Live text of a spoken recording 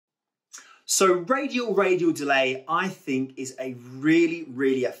So radial radial delay, I think, is a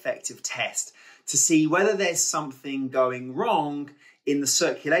really effective test to see whether there's something going wrong in the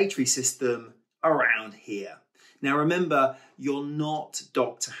circulatory system around here. Now remember, you're not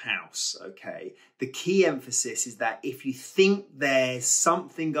Dr. House, okay? The key emphasis is that if you think there's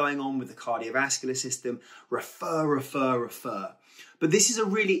something going on with the cardiovascular system, refer. But this is a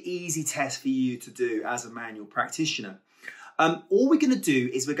really easy test for you to do as a manual practitioner. All we're going to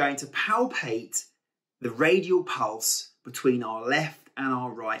do is we're going to palpate the radial pulse between our left and our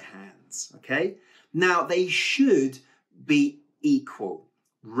right hands, okay? Now, they should be equal,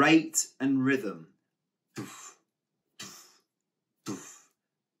 rate and rhythm.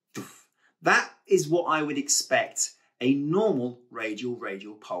 That is what I would expect a normal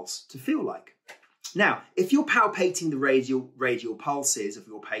radial pulse to feel like. Now, if you're palpating the radial pulses of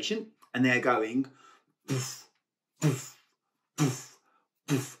your patient and they're going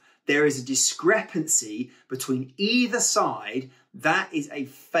there is a discrepancy between either side, that is a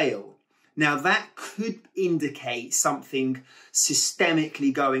fail. Now that could indicate something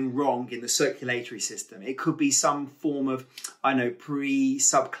systemically going wrong in the circulatory system. It could be some form of,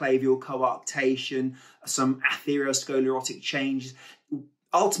 pre-subclavial coarctation, some atherosclerotic changes.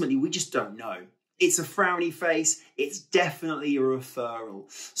 Ultimately, we just don't know. It's a frowny face. It's definitely a referral.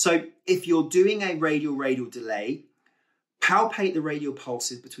 So if you're doing a radial delay, palpate the radial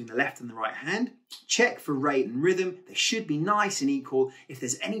pulses between the left and the right hand. Check for rate and rhythm. They should be nice and equal. If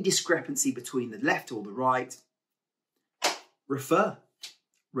there's any discrepancy between the left or the right, refer.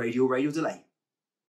 Radial delay.